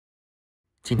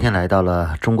今天来到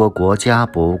了中国国家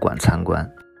博物馆参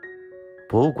观，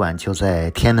博物馆就在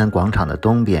天安门广场的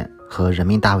东边，和人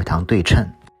民大会堂对称，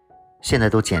现在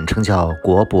都简称叫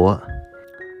国博。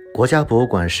国家博物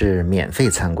馆是免费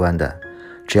参观的，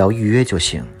只要预约就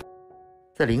行。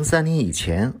在03年以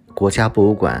前，国家博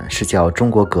物馆是叫中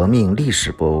国革命历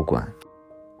史博物馆，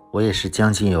我也是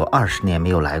将近有20年没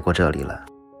有来过这里了。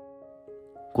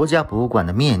国家博物馆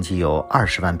的面积有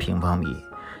20万平方米，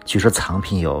据说藏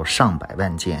品有上百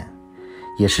万件，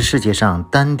也是世界上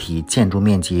单体建筑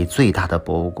面积最大的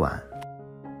博物馆。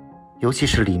尤其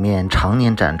是里面常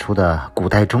年展出的古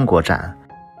代中国展，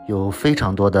有非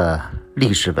常多的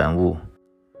历史文物，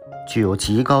具有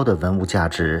极高的文物价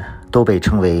值，都被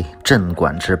称为镇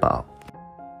馆之宝。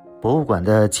博物馆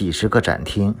的几十个展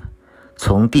厅，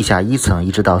从地下1层一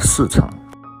直到4层，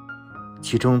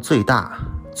其中最大、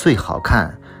最好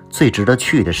看、最值得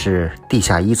去的是地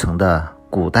下1层的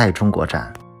古代中国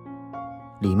展，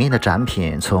里面的展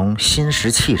品从新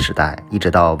石器时代一直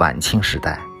到晚清时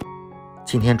代。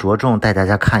今天着重带大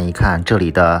家看一看这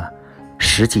里的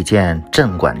10几件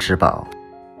镇馆之宝，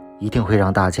一定会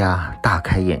让大家大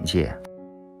开眼界。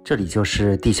这里就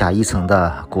是地下1层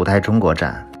的古代中国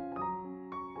展。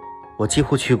我几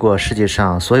乎去过世界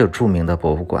上所有著名的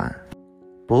博物馆，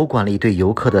博物馆里对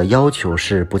游客的要求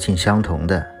是不尽相同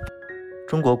的。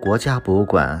中国国家博物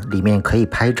馆里面可以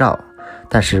拍照，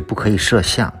但是不可以摄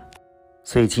像，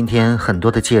所以今天很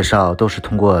多的介绍都是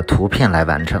通过图片来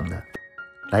完成的。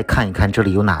来看一看这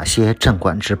里有哪些镇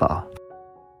馆之宝。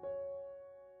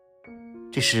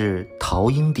这是陶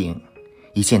鹰鼎，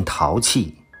一件陶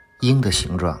器，鹰的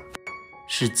形状，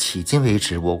是迄今为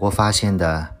止我国发现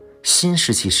的新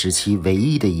石器时期唯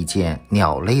一的一件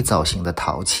鸟类造型的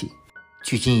陶器，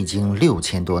距今已经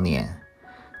6000多年。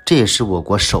这也是我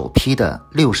国首批的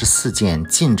64件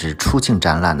禁止出境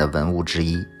展览的文物之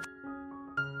一。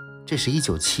这是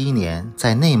1971年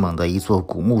在内蒙的一座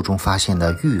古墓中发现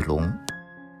的玉龙，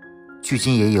距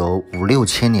今也有5、6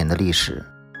千年的历史。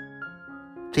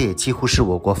这也几乎是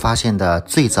我国发现的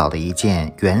最早的一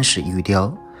件原始玉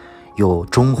雕，有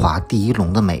中华第一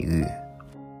龙的美誉。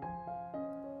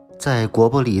在国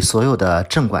博里所有的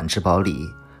镇馆之宝里，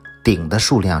鼎的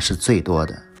数量是最多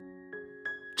的。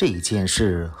这一件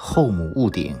是后母戊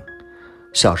鼎，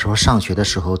小时候上学的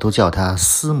时候都叫它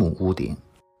司母戊鼎。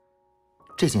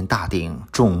这件大鼎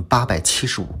重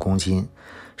875公斤，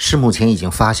是目前已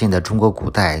经发现的中国古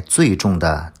代最重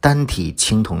的单体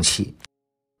青铜器，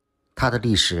它的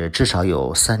历史至少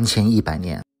有3100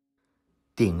年。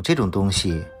鼎这种东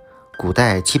西，古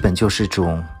代基本就是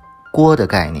种锅的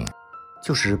概念，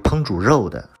就是烹煮肉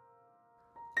的。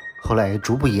后来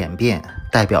逐步演变，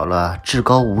代表了至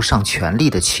高无上权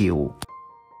力的器物。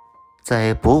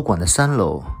在博物馆的3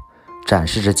楼，展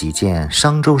示着几件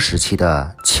商周时期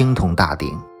的青铜大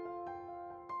鼎。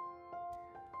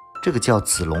这个叫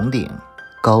子龙鼎，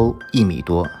高1米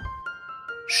多，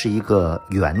是一个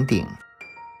圆鼎。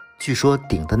据说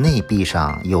鼎的内壁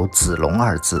上有子龙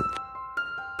2字。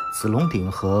子龙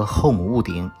鼎和后母戊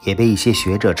鼎也被一些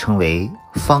学者称为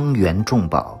方圆重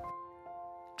宝。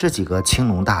这几个青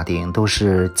龙大鼎都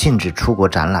是禁止出国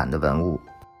展览的文物。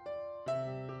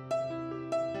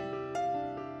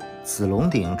子龙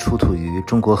鼎出土于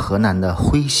中国河南的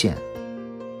辉县。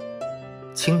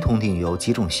青铜鼎有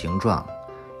几种形状，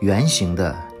圆形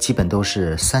的基本都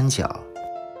是3角，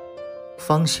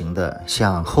方形的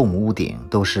像后母戊鼎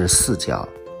都是4角，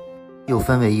又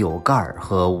分为有盖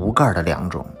和无盖的2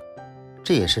种。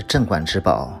这也是镇馆之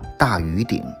宝大禹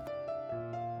鼎。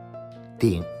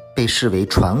鼎被视为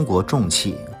传国重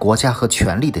器，国家和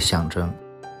权力的象征。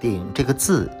鼎这个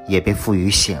字也被赋予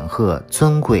显赫、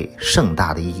尊贵、盛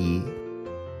大的意义。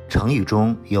成语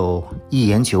中有一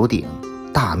言九鼎、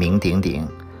大名鼎鼎、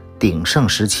鼎盛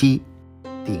时期、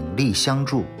鼎力相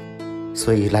助，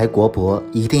所以来国博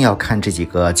一定要看这几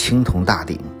个青铜大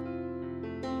鼎。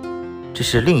这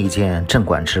是另一件镇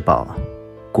馆之宝，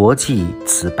国际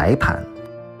紫白盘，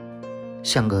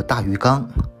像个大鱼缸，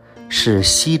是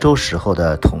西周时候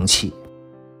的铜器，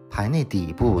盘内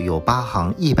底部有8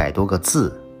行100多个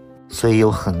字，所以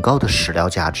有很高的史料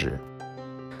价值。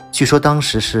据说当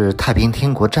时是太平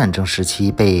天国战争时期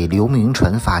被刘铭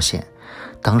传发现，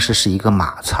当时是一个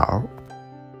马槽。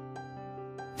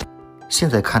现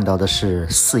在看到的是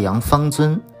4羊方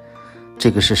尊，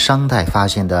这个是商代发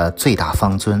现的最大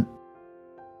方尊。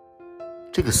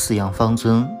这个4羊方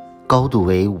尊高度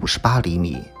为58厘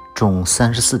米，重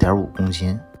34.5公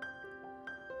斤。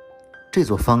这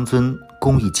座方尊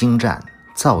工艺精湛，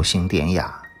造型典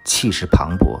雅，气势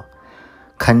磅礴，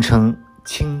堪称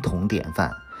青铜典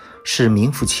范，是名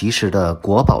副其实的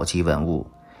国宝级文物，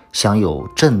享有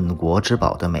镇国之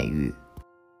宝的美誉。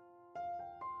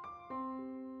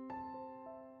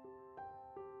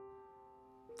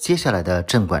接下来的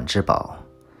镇馆之宝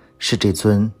是这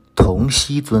尊铜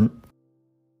犀尊，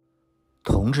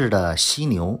铜制的犀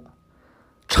牛，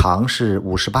长是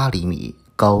58厘米，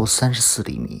高34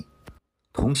厘米。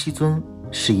铜犀尊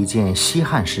是一件西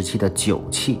汉时期的酒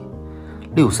器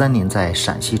，63年在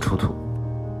陕西出土。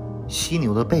犀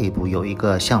牛的背部有一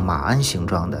个像马鞍形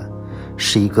状的，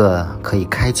是一个可以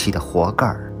开启的活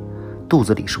盖，肚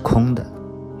子里是空的，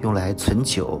用来存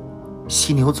酒，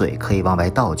犀牛嘴可以往外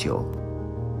倒酒。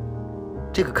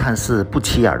这个看似不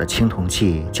起眼的青铜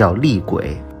器叫立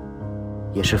簋，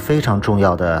也是非常重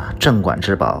要的镇馆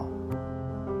之宝。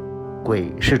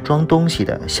簋是装东西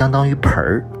的，相当于盆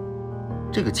儿。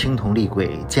这个青铜立簋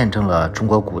见证了中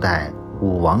国古代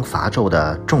武王伐纣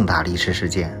的重大历史事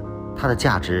件，它的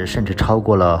价值甚至超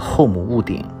过了后母屋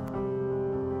顶。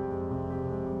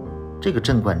这个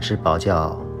镇馆之宝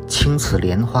叫青瓷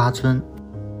莲花尊，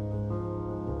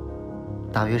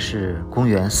大约是公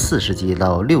元4世纪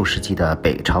到6世纪的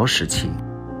北朝时期，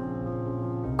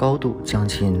高度将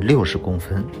近60公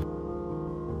分。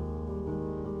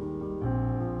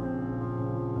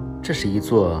这是一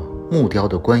座木雕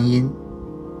的观音，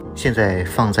现在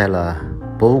放在了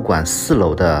博物馆4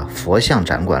楼的佛像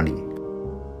展馆里。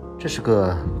这是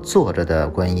个坐着的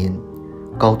观音，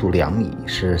高度2米，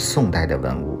是宋代的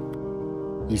文物。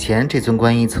以前这尊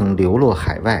观音曾流落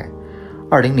海外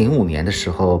，2005年的时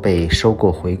候被收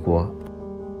购回国。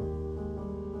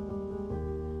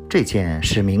这件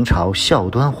是明朝孝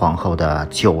端皇后的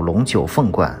9龙9凤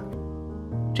冠，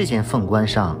这件凤冠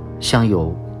上镶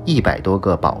有100多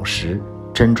个宝石，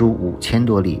珍珠5000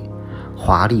多粒，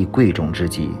华丽贵重之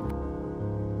极。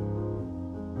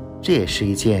这也是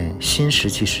一件新石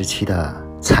器时期的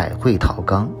彩绘陶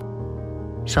缸，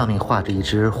上面画着一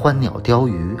只欢鸟鲷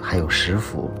鱼，还有石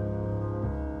符。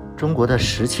中国的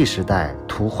石器时代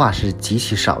图画是极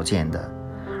其少见的，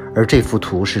而这幅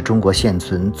图是中国现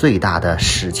存最大的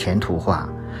史前图画，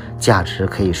价值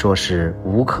可以说是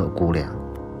无可估量。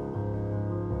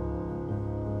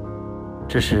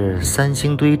这是3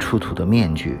星堆出土的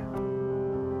面具，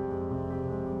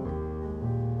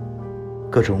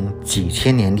各种几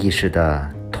千年历史的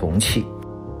铜器。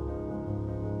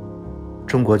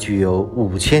中国具有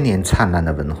5000年灿烂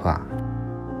的文化，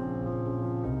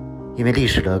因为历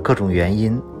史的各种原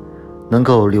因，能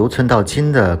够留存到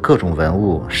今的各种文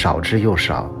物少之又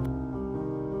少。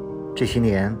这些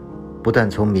年不但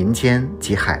从民间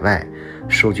及海外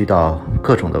收集到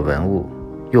各种的文物，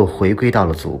又回归到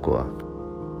了祖国。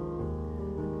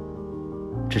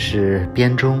这是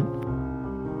编钟，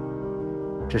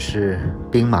这是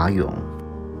兵马俑，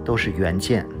都是原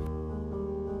件。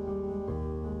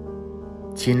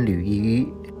金缕一淤，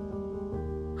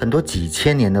很多几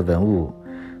千年的文物，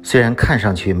虽然看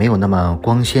上去没有那么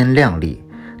光鲜亮丽，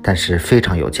但是非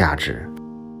常有价值。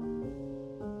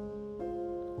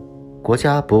国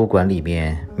家博物馆里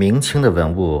面明清的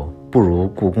文物不如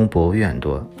故宫博物院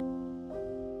多。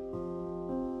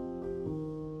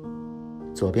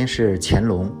左边是乾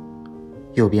隆，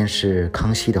右边是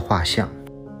康熙的画像。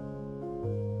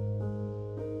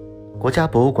国家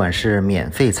博物馆是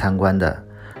免费参观的，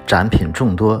展品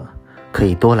众多，可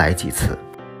以多来几次。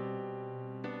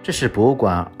这是博物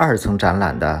馆2层展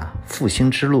览的复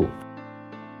兴之路，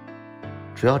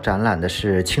主要展览的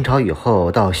是清朝以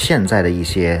后到现在的一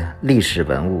些历史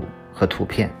文物和图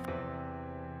片。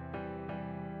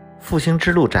复兴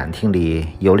之路展厅里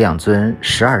有2尊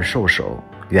12兽首，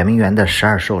圆明园的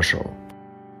12兽首，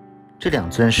这2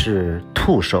尊是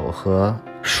兔首和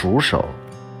鼠首。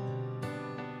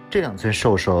这2尊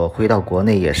兽首回到国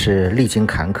内也是历经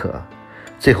坎坷，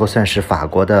最后算是法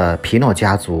国的皮诺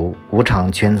家族无偿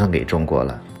捐赠给中国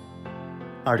了。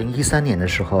2013年的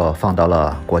时候放到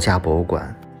了国家博物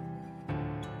馆。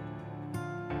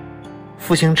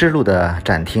复兴之路的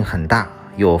展厅很大，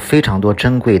有非常多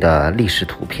珍贵的历史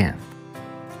图片。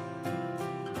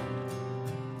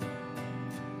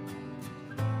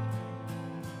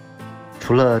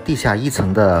除了地下1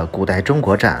层的古代中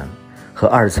国展和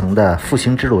2层的复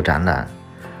兴之路展览，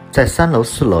在3楼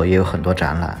4楼也有很多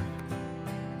展览。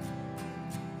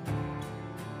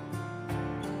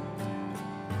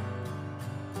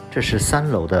这是3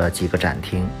楼的几个展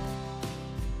厅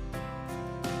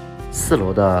，4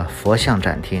楼的佛像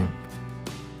展厅。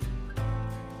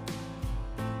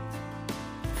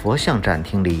佛像展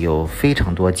厅里有非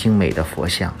常多精美的佛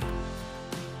像，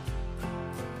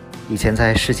以前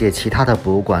在世界其他的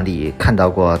博物馆里看到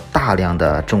过大量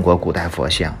的中国古代佛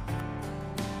像，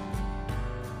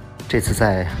这次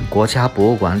在国家博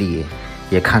物馆里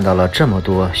也看到了这么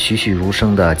多栩栩如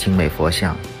生的精美佛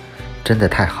像，真的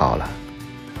太好了。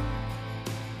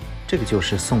这个就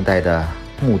是宋代的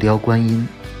木雕观音，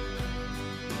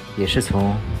也是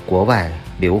从国外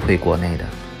流回国内的。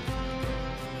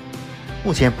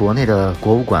目前国内的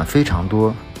博物馆非常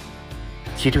多，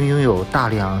其中拥有大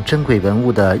量珍贵文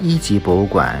物的一级博物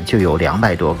馆就有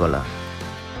200多个了。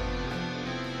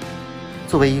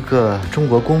作为一个中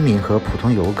国公民和普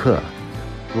通游客，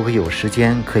如果有时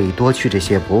间可以多去这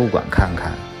些博物馆看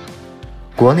看。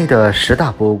国内的10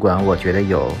大博物馆我觉得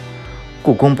有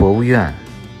故宫博物院、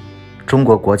中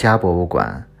国国家博物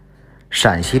馆、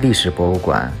陕西历史博物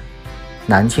馆、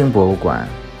南京博物馆、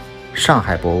上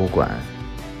海博物馆、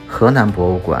河南博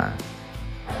物馆、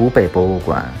湖北博物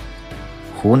馆、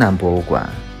湖南博物馆、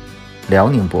辽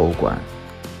宁博物馆，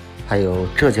还有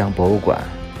浙江博物馆、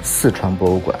四川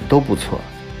博物馆都不错。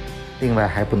另外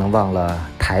还不能忘了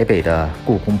台北的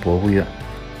故宫博物院。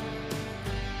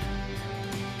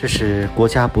这是国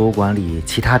家博物馆里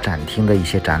其他展厅的一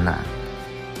些展览。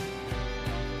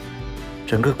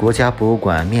整个国家博物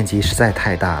馆面积实在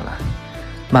太大了，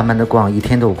慢慢的逛一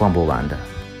天都逛不完的。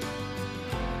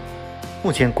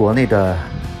目前国内的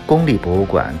公立博物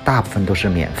馆大部分都是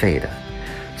免费的，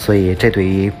所以这对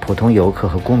于普通游客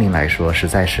和公民来说实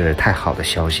在是太好的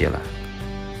消息了。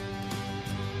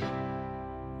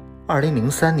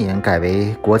2003年改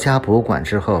为国家博物馆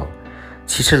之后，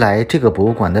其实来这个博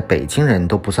物馆的北京人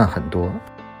都不算很多。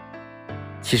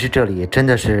其实这里真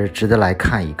的是值得来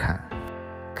看一看，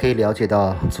可以了解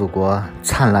到祖国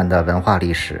灿烂的文化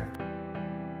历史。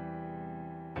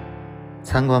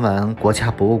参观完国家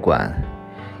博物馆，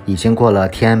已经过了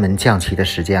天安门降旗的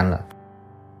时间了。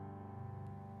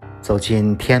走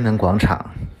进天安门广场，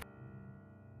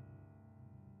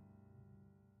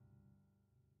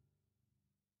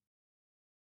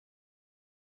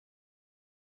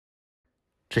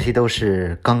这些都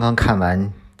是刚刚看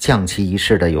完降旗仪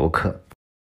式的游客。